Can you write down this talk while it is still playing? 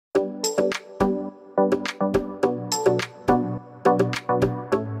Hi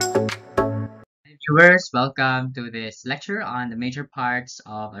viewers, welcome to this lecture on the major parts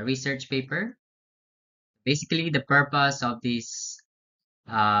of a research paper. Basically, the purpose of this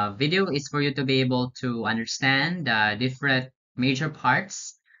video is for you to be able to understand the different major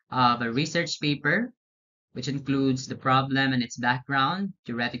parts of a research paper, which includes the problem and its background,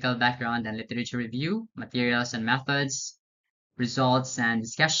 theoretical background and literature review, materials and methods, results and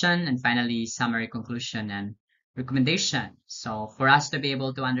discussion, and finally, summary, conclusion, and recommendation. So for us to be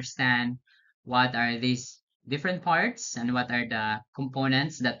able to understand what are these different parts and what are the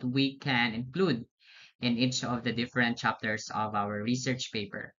components that we can include in each of the different chapters of our research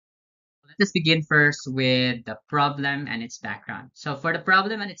paper. Let us begin first with the problem and its background. So for the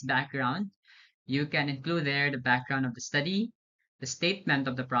problem and its background, you can include there the background of the study, the statement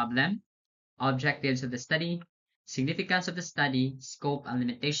of the problem, objectives of the study, significance of the study, scope and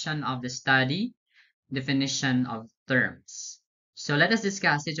limitation of the study, definition of terms. So let us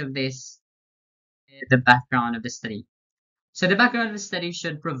discuss each of these, the background of the study. So the background of the study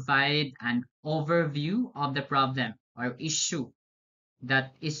should provide an overview of the problem or issue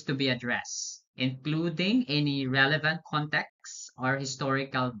that is to be addressed, including any relevant context or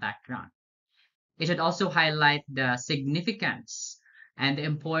historical background. It should also highlight the significance and the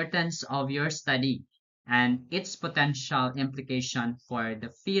importance of your study and its potential implication for the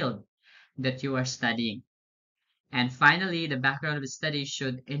field that you are studying. And finally, the background of the study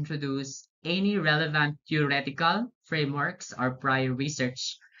should introduce any relevant theoretical frameworks or prior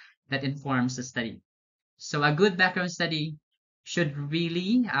research that informs the study. So a good background study should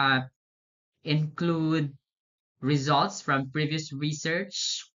really include results from previous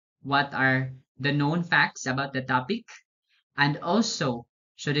research, what are the known facts about the topic, and also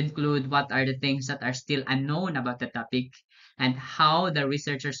should include what are the things that are still unknown about the topic and how the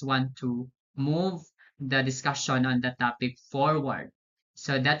researchers want to move the discussion on the topic forward.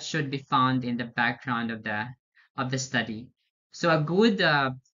 So that should be found in the background of the study. So a good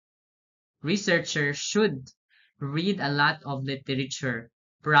researcher should read a lot of literature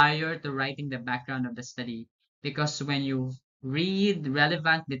prior to writing the background of the study, because when you read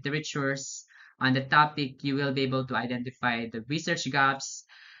relevant literatures on the topic, you will be able to identify the research gaps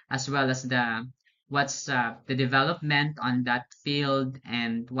as well as what's the development on that field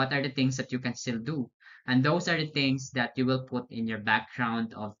and what are the things that you can still do. And those are the things that you will put in your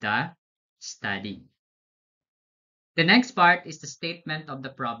background of the study. The next part is the statement of the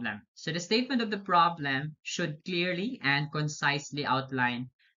problem. So the statement of the problem should clearly and concisely outline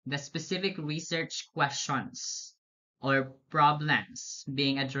the specific research questions or problems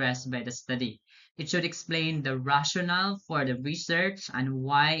being addressed by the study. It should explain the rationale for the research and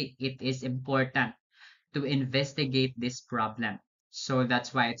why it is important to investigate this problem. So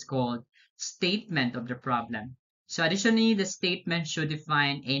that's why it's called statement of the problem. So additionally, the statement should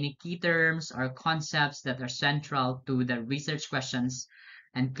define any key terms or concepts that are central to the research questions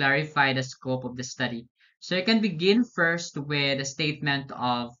and clarify the scope of the study. So you can begin first with a statement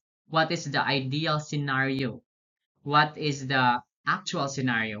of what is the ideal scenario, what is the actual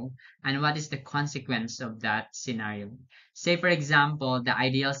scenario, and what is the consequence of that scenario. Say, for example, the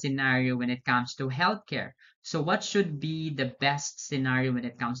ideal scenario when it comes to healthcare. So, what should be the best scenario when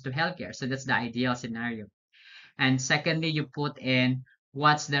it comes to healthcare? So, that's the ideal scenario. And secondly, you put in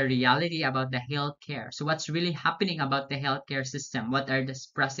what's the reality about the healthcare. So, what's really happening about the healthcare system? What are the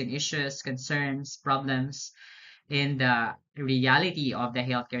pressing issues, concerns, problems in the reality of the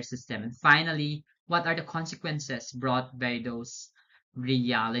healthcare system? And finally, what are the consequences brought by those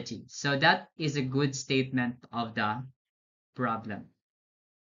realities? So that is a good statement of the problem.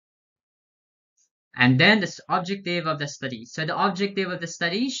 And then the objective of the study. So the objective of the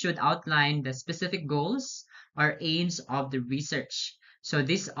study should outline the specific goals or aims of the research. So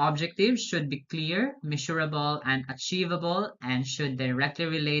this objective should be clear, measurable, and achievable, and should directly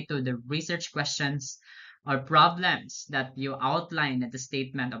relate to the research questions or problems that you outline at the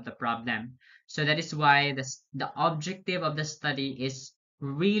statement of the problem. So that is why the objective of the study is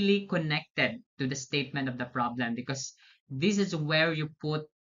really connected to the statement of the problem, because this is where you put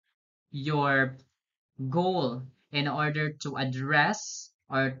your goal in order to address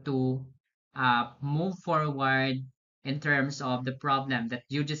or to move forward in terms of the problem that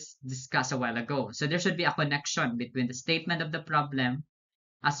you just discussed a while ago. So there should be a connection between the statement of the problem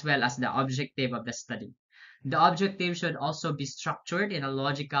as well as the objective of the study. The objective should also be structured in a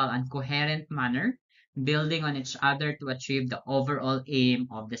logical and coherent manner, building on each other to achieve the overall aim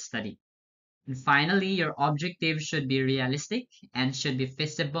of the study. And finally, your objective should be realistic and should be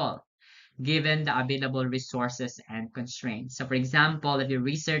feasible given the available resources and constraints. So for example, if your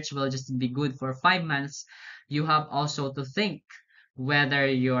research will just be good for 5 months, you have also to think whether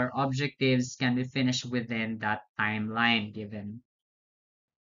your objectives can be finished within that timeline given.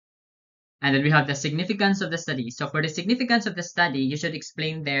 And then we have the significance of the study. So for the significance of the study, you should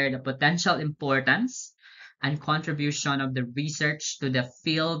explain there the potential importance and contribution of the research to the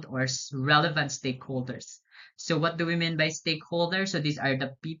field or relevant stakeholders. So what do we mean by stakeholders? So these are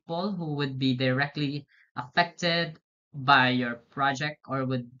the people who would be directly affected by your project or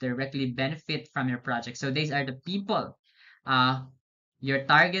would directly benefit from your project. So these are the people, uh, your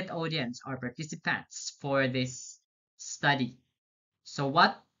target audience or participants for this study. So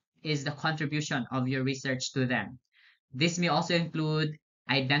what is the contribution of your research to them? This may also include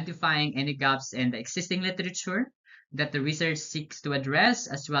identifying any gaps in the existing literature that the research seeks to address,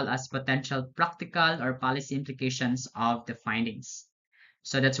 as well as potential practical or policy implications of the findings.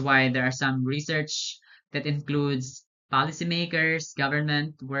 So that's why there are some research that includes policymakers,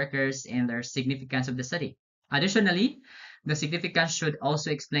 government workers, and their significance of the study. Additionally, the significance should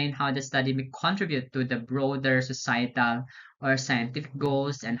also explain how the study may contribute to the broader societal or scientific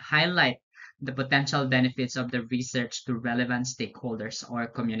goals and highlight the potential benefits of the research to relevant stakeholders or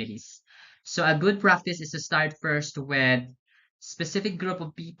communities. So a good practice is to start first with specific group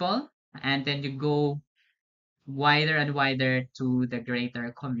of people and then you go wider and wider to the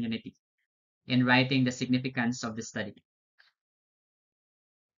greater community in writing the significance of the study.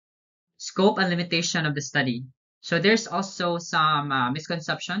 Scope and limitation of the study. So there's also some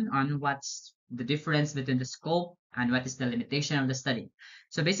misconception on what's the difference between the scope and what is the limitation of the study.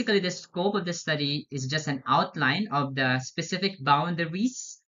 So basically the scope of the study is just an outline of the specific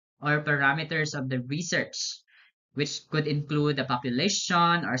boundaries or parameters of the research, which could include the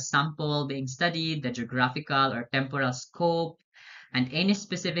population or sample being studied, the geographical or temporal scope, and any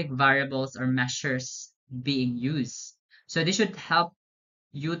specific variables or measures being used. So this should help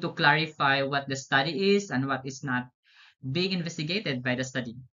you to clarify what the study is and what is not being investigated by the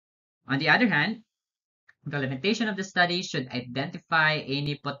study. On the other hand, the limitation of the study should identify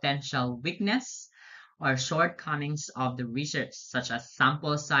any potential weakness or shortcomings of the research, such as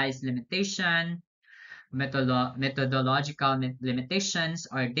sample size limitation, methodological limitations,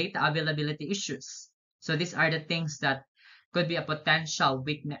 or data availability issues. So these are the things that could be a potential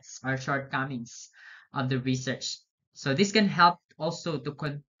weakness or shortcomings of the research. So this can help also to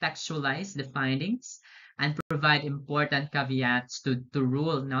contextualize the findings and provide important caveats to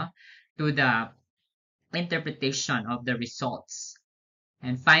rule no, to the interpretation of the results.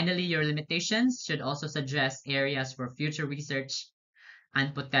 And finally, your limitations should also suggest areas for future research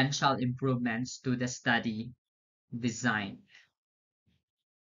and potential improvements to the study design.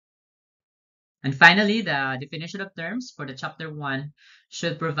 And finally, the definition of terms for the chapter 1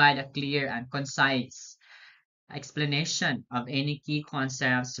 should provide a clear and concise explanation of any key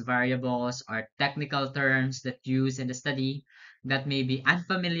concepts, variables, or technical terms that used in the study that may be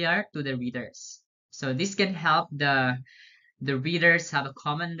unfamiliar to the readers. So this can help the readers have a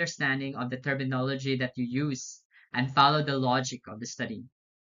common understanding of the terminology that you use and follow the logic of the study.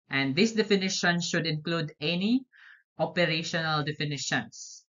 And this definition should include any operational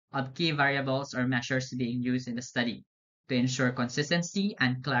definitions of key variables or measures being used in the study to ensure consistency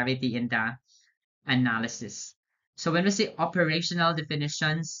and clarity in the analysis. So when we say operational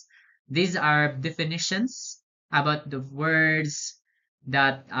definitions, these are definitions about the words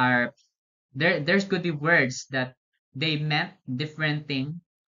that are there. There's could be words that they meant different thing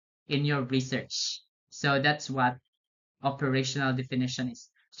in your research. So that's what operational definition is.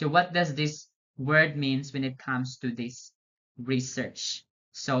 So what does this word means when it comes to this research?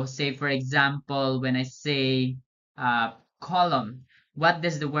 So say for example, when I say column, what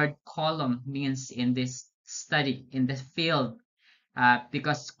does the word column means in this study, in the field?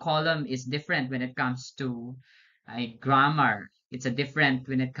 Because column is different when it comes to grammar. It's a different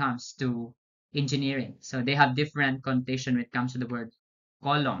when it comes to engineering. So they have different connotation when it comes to the word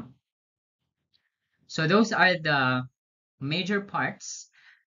column. So those are the major parts,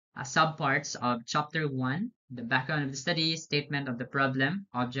 subparts of chapter 1, the background of the study, statement of the problem,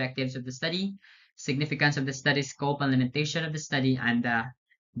 objectives of the study, significance of the study, scope and limitation of the study, and the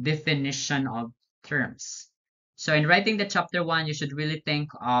definition of terms. So in writing the chapter 1, you should really think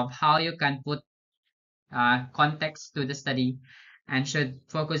of how you can put context to the study and should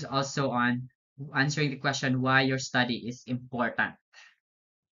focus also on answering the question why your study is important.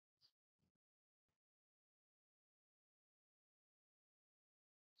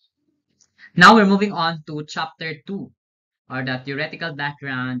 Now we're moving on to chapter 2, or the theoretical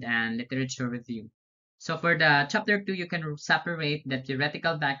background and literature review. So for the chapter 2, you can separate the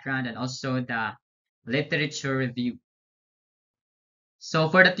theoretical background and also the literature review. So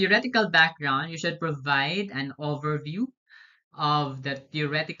for the theoretical background, you should provide an overview of the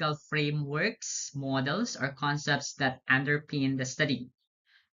theoretical frameworks, models, or concepts that underpin the study.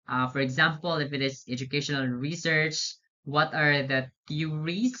 For example, if it is educational research, what are the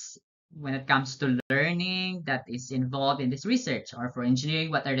theories when it comes to learning that is involved in this research? Or for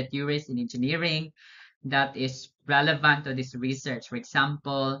engineering, what are the theories in engineering that is relevant to this research? For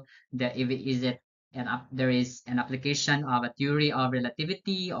example, if it is it there is an application of a theory of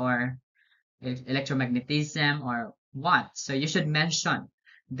relativity or electromagnetism or what. So you should mention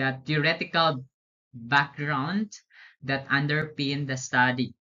the theoretical background that underpin the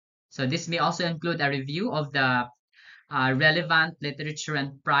study. So this may also include a review of the relevant literature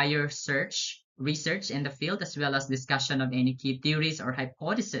and prior research in the field, as well as discussion of any key theories or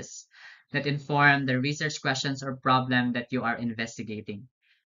hypotheses that inform the research questions or problem that you are investigating.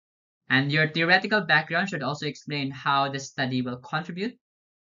 And your theoretical background should also explain how the study will contribute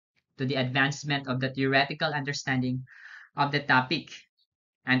to the advancement of the theoretical understanding of the topic,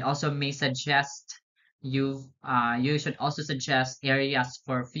 and also may suggest you should also suggest areas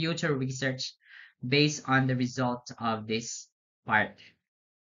for future research based on the result of this part.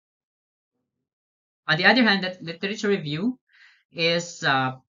 On the other hand, that literature review is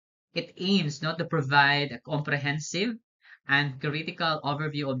it aims not to provide a comprehensive and critical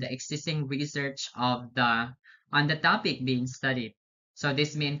overview of the existing research of the on the topic being studied. So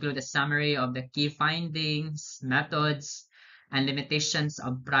this may include a summary of the key findings, methods, and limitations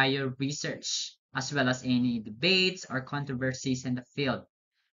of prior research, as well as any debates or controversies in the field.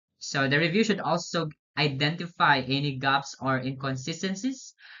 So the review should also identify any gaps or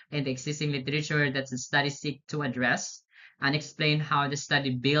inconsistencies in the existing literature that the study seeks to address, and explain how the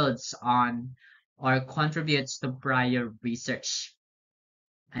study builds on or contributes to prior research.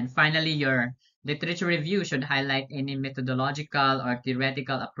 And finally, your literature review should highlight any methodological or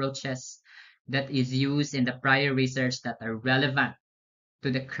theoretical approaches that is used in the prior research that are relevant to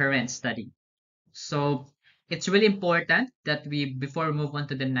the current study. So it's really important that before we move on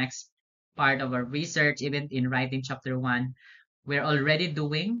to the next part of our research, even in writing chapter one, we're already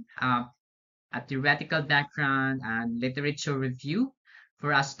doing a theoretical background and literature review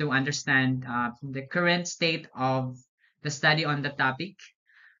for us to understand the current state of the study on the topic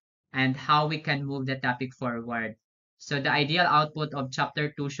and how we can move the topic forward. So the ideal output of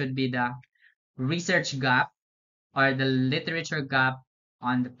chapter two should be the research gap or the literature gap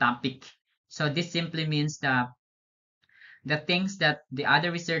on the topic. So this simply means the things that the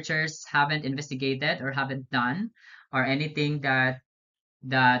other researchers haven't investigated or haven't done, or anything that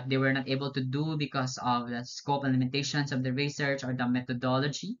they were not able to do because of the scope and limitations of the research or the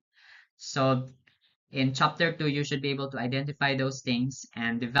methodology. So in chapter two, you should be able to identify those things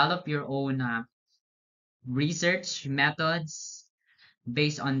and develop your own research methods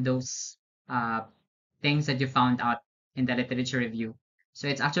based on those uh, things that you found out in the literature review. So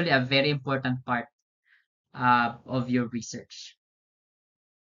it's actually a very important part of your research.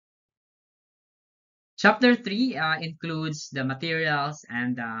 Chapter 3 includes the materials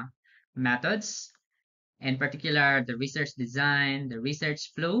and methods, in particular the research design, the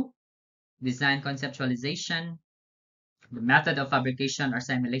research flow, design conceptualization, the method of fabrication or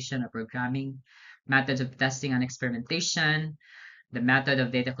simulation or programming, methods of testing and experimentation, the method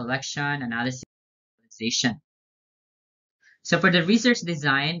of data collection, analysis, and visualization. So for the research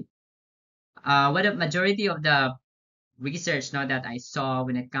design, what a majority of the research now that I saw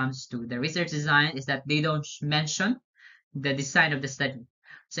when it comes to the research design is that they don't mention the design of the study.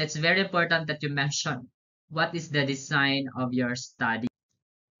 So it's very important that you mention what is the design of your study.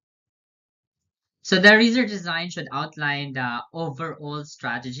 So the research design should outline the overall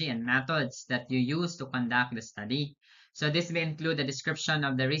strategy and methods that you use to conduct the study. So this may include a description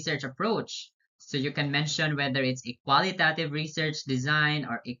of the research approach. So you can mention whether it's a qualitative research design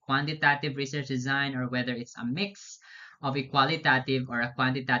or a quantitative research design, or whether it's a mix of a qualitative or a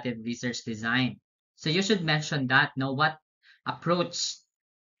quantitative research design. So you should mention that. Know what approach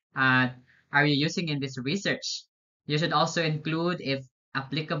uh, are you using in this research? You should also include, if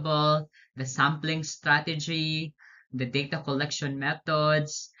applicable, the sampling strategy, the data collection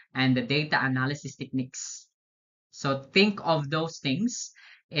methods, and the data analysis techniques. So think of those things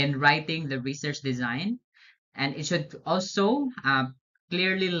in writing the research design, and it should also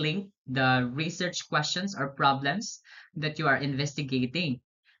clearly link the research questions or problems that you are investigating.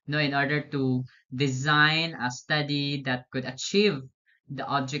 In order to design a study that could achieve the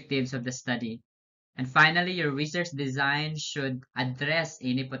objectives of the study. And finally, your research design should address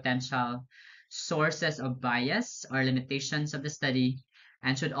any potential sources of bias or limitations of the study,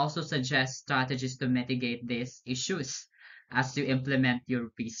 and should also suggest strategies to mitigate these issues as you implement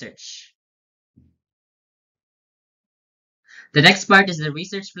your research. The next part is the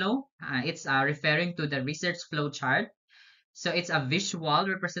research flow. It's referring to the research flow chart. So it's a visual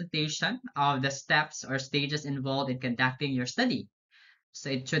representation of the steps or stages involved in conducting your study. So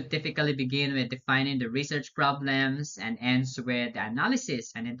it should typically begin with defining the research problems and ends with the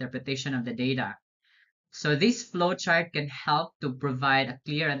analysis and interpretation of the data. So this flowchart can help to provide a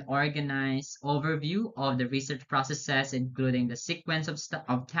clear and organized overview of the research processes, including the sequence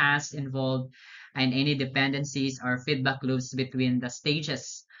of tasks involved and any dependencies or feedback loops between the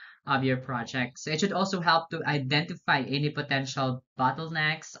stages of your project. So it should also help to identify any potential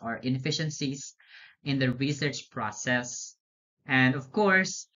bottlenecks or inefficiencies in the research process. And of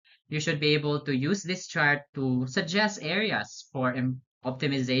course, you should be able to use this chart to suggest areas for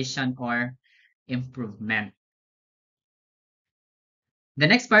optimization or improvement. The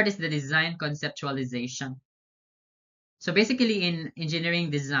next part is the design conceptualization. So basically in engineering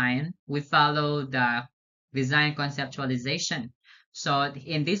design, we follow the design conceptualization. So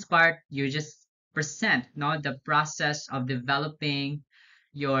in this part, you just present the process of developing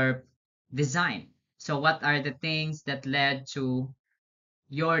your design. So what are the things that led to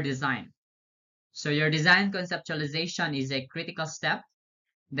your design? So your design conceptualization is a critical step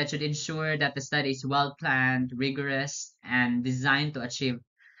that should ensure that the study is well planned, rigorous, and designed to achieve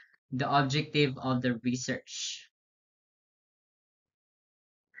the objective of the research.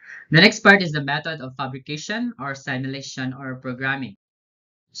 The next part is the method of fabrication or simulation or programming.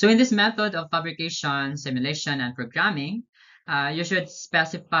 So in this method of fabrication, simulation, and programming, you should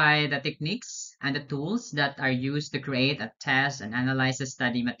specify the techniques and the tools that are used to create a test and analyze the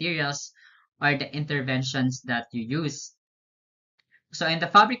study materials or the interventions that you use. So in the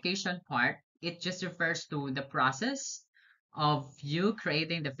fabrication part, it just refers to the process of you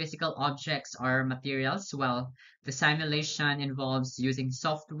creating the physical objects or materials, while the simulation involves using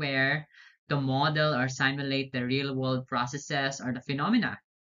software to model or simulate the real world processes or the phenomena.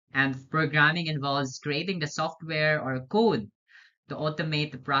 And programming involves creating the software or code to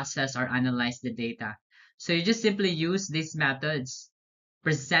automate the process or analyze the data. So you just simply use these methods,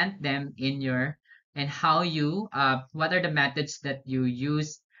 present them in your and how you what are the methods that you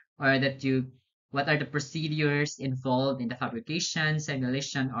use or that you what are the procedures involved in the fabrication,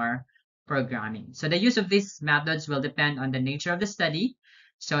 simulation, or programming. So the use of these methods will depend on the nature of the study.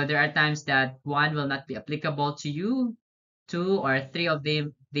 So there are times that one will not be applicable to you, two or three of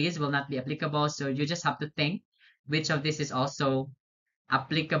them these will not be applicable. So you just have to think which of this is also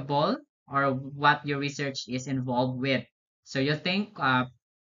applicable or what your research is involved with. So you think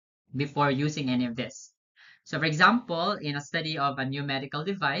before using any of this. So, for example, in a study of a new medical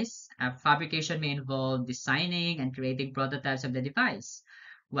device, fabrication may involve designing and creating prototypes of the device,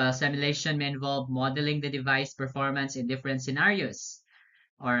 while simulation may involve modeling the device performance in different scenarios.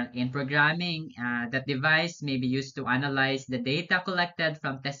 Or in programming, that device may be used to analyze the data collected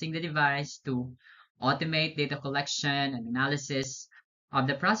from testing the device to automate data collection and analysis of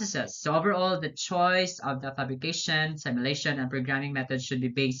the processes. So overall, the choice of the fabrication, simulation, and programming methods should be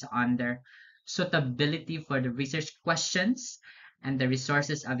based on their suitability for the research questions and the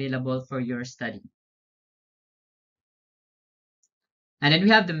resources available for your study. And then we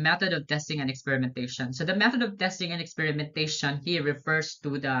have the method of testing and experimentation. So the method of testing and experimentation here refers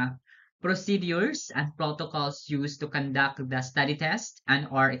to the procedures and protocols used to conduct the study test and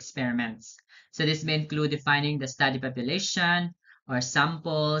or experiments. So this may include defining the study population or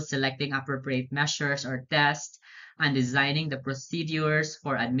sample, selecting appropriate measures or tests, and designing the procedures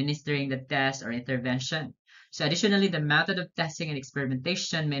for administering the test or intervention. So additionally, the method of testing and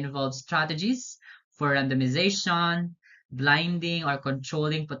experimentation may involve strategies for randomization, blinding or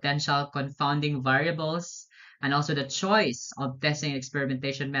controlling potential confounding variables, and also the choice of testing and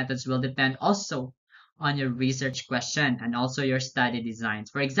experimentation methods will depend also on your research question and also your study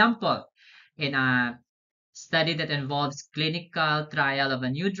designs. For example, in a study that involves clinical trial of a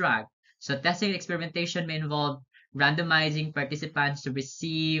new drug, so testing and experimentation may involve randomizing participants to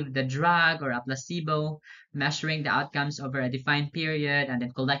receive the drug or a placebo, measuring the outcomes over a defined period, and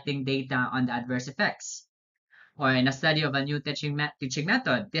then collecting data on the adverse effects. Or in a study of a new teaching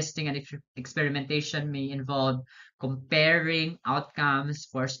method, testing and experimentation may involve comparing outcomes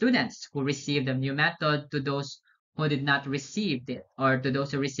for students who received the new method to those who did not receive it, or to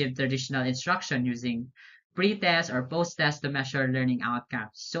those who received traditional instruction using pre-test or post-test to measure learning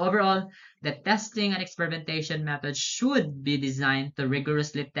outcomes. So overall, the testing and experimentation method should be designed to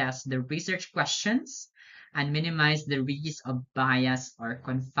rigorously test the research questions and minimize the risk of bias or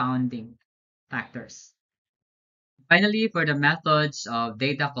confounding factors. Finally, for the methods of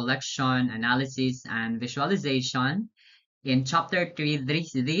data collection, analysis, and visualization, in chapter 3,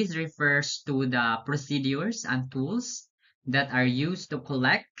 this refers to the procedures and tools that are used to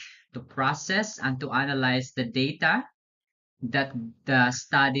collect, to process, and to analyze the data that the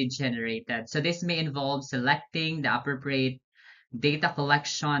study generated. So this may involve selecting the appropriate data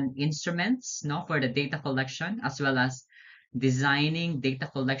collection instruments, no, for the data collection, as well as designing data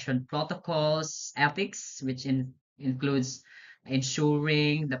collection protocols, ethics, which includes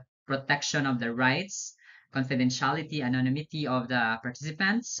ensuring the protection of the rights, confidentiality, anonymity of the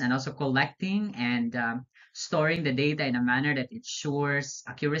participants, and also collecting and storing the data in a manner that ensures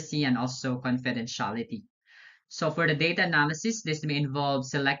accuracy and also confidentiality. So for the data analysis, this may involve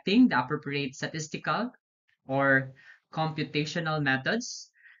selecting the appropriate statistical or computational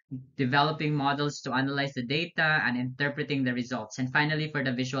methods, developing models to analyze the data, and interpreting the results. And finally, for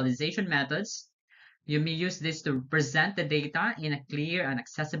the visualization methods, you may use this to present the data in a clear and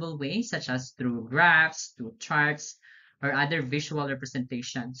accessible way, such as through graphs, through charts, or other visual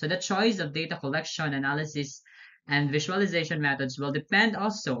representation. So the choice of data collection, analysis, and visualization methods will depend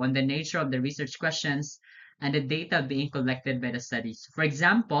also on the nature of the research questions and the data being collected by the studies. For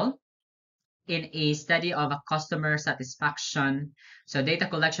example, in a study of a customer satisfaction. So data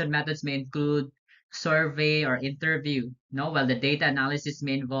collection methods may include survey or interview, no, while the data analysis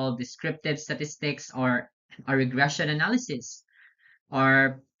may involve descriptive statistics or a regression analysis.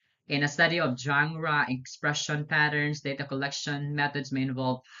 Or in a study of genre expression patterns, data collection methods may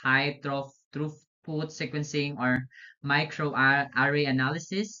involve high throughput sequencing or microarray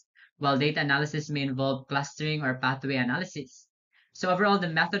analysis, while data analysis may involve clustering or pathway analysis. So overall, the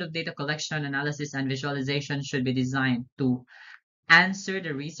method of data collection, analysis, and visualization should be designed to answer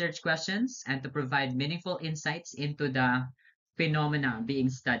the research questions and to provide meaningful insights into the phenomena being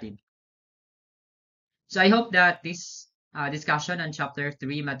studied. So I hope that this discussion on chapter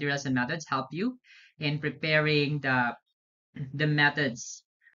 3, materials and methods, help you in preparing the methods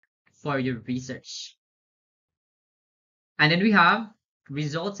for your research. And then we have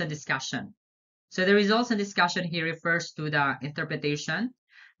results and discussion. So the results and discussion here refers to the interpretation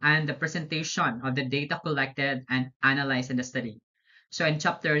and the presentation of the data collected and analyzed in the study. So in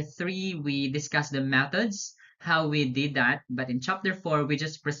chapter 3, we discuss the methods, how we did that. But in chapter 4, we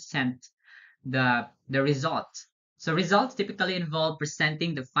just present the results. So results typically involve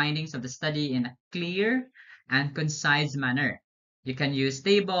presenting the findings of the study in a clear and concise manner. You can use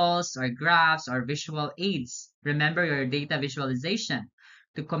tables or graphs or visual aids. Remember your data visualization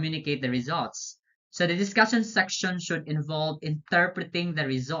to communicate the results. So the discussion section should involve interpreting the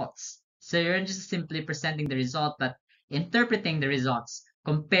results. So you're not just simply presenting the result, but interpreting the results,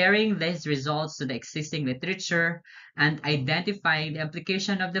 comparing these results to the existing literature, and identifying the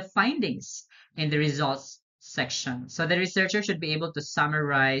implication of the findings in the results section. So the researcher should be able to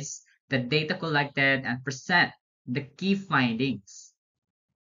summarize the data collected and present the key findings.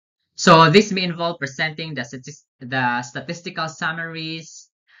 So this may involve presenting the statistical summaries,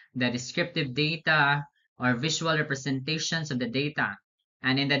 the descriptive data, or visual representations of the data.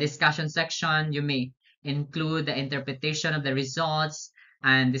 And in the discussion section, you may include the interpretation of the results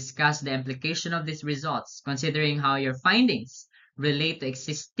and discuss the implication of these results, considering how your findings relate to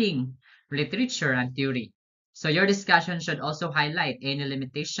existing literature and theory. So your discussion should also highlight any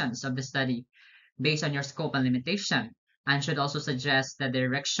limitations of the study based on your scope and limitation, and should also suggest the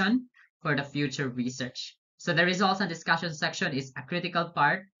direction for the future research. So the results and discussion section is a critical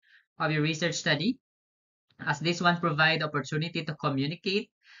part of your research study, as this one provide opportunity to communicate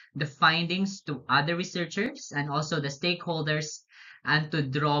the findings to other researchers and also the stakeholders, and to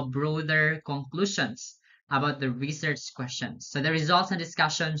draw broader conclusions about the research questions. So the results and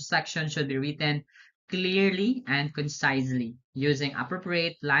discussion section should be written clearly and concisely, using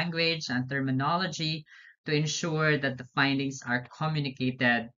appropriate language and terminology to ensure that the findings are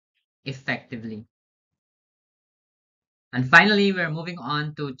communicated effectively. And finally, we're moving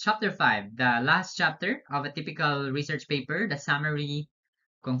on to chapter 5, the last chapter of a typical research paper, the summary,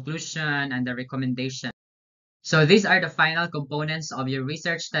 conclusion, and the recommendation. So these are the final components of your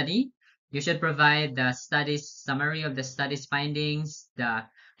research study. You should provide the study's summary of the study's findings, the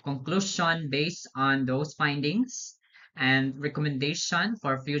conclusion based on those findings, and recommendation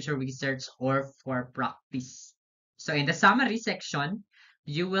for future research or for practice. So in the summary section,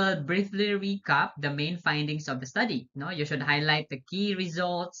 you will briefly recap the main findings of the study. No, you should highlight the key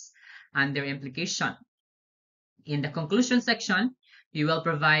results and their implication. In the conclusion section, you will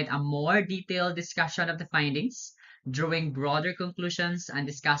provide a more detailed discussion of the findings, drawing broader conclusions and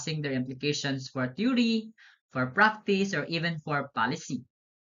discussing their implications for theory, for practice, or even for policy.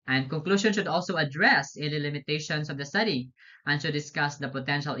 And conclusion should also address any limitations of the study and should discuss the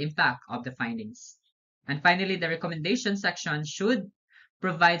potential impact of the findings. And finally, the recommendation section should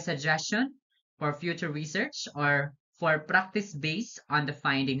provide suggestion for future research or for practice based on the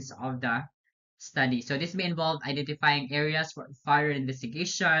findings of the study. So this may involve identifying areas for further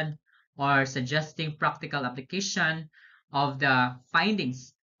investigation or suggesting practical application of the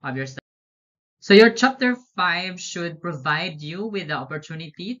findings of your study. So your chapter 5 should provide you with the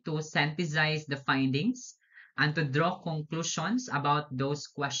opportunity to synthesize the findings and to draw conclusions about those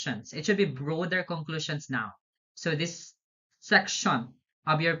questions. It should be broader conclusions now. So this section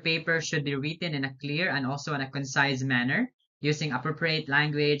of your paper should be written in a clear and also in a concise manner using appropriate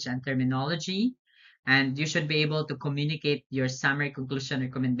language and terminology. And you should be able to communicate your summary conclusion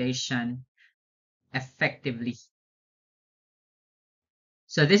recommendation effectively.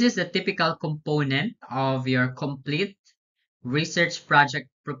 So this is the typical component of your complete research project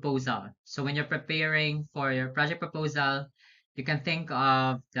proposal. So when you're preparing for your project proposal, you can think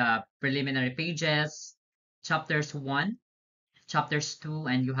of the preliminary pages, chapters 1, chapters 2,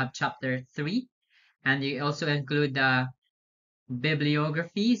 and you have chapter 3. And you also include the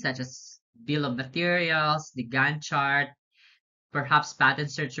bibliography such as bill of materials, the Gantt chart, perhaps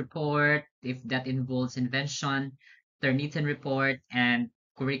patent search report if that involves invention, Turnitin report, and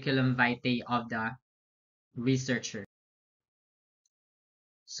curriculum vitae of the researcher.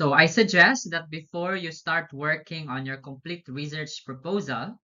 So I suggest that before you start working on your complete research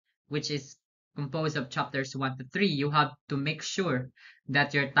proposal, which is composed of chapters 1 to 3, you have to make sure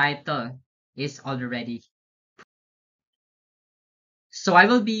that your title is already. So I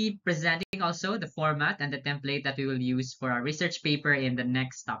will be presenting also the format and the template that we will use for our research paper in the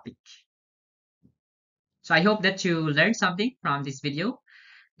next topic. So I hope that you learned something from this video.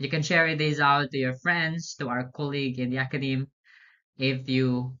 You can share this out to your friends, to our colleague in the academy, if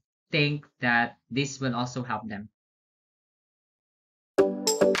you think that this will also help them.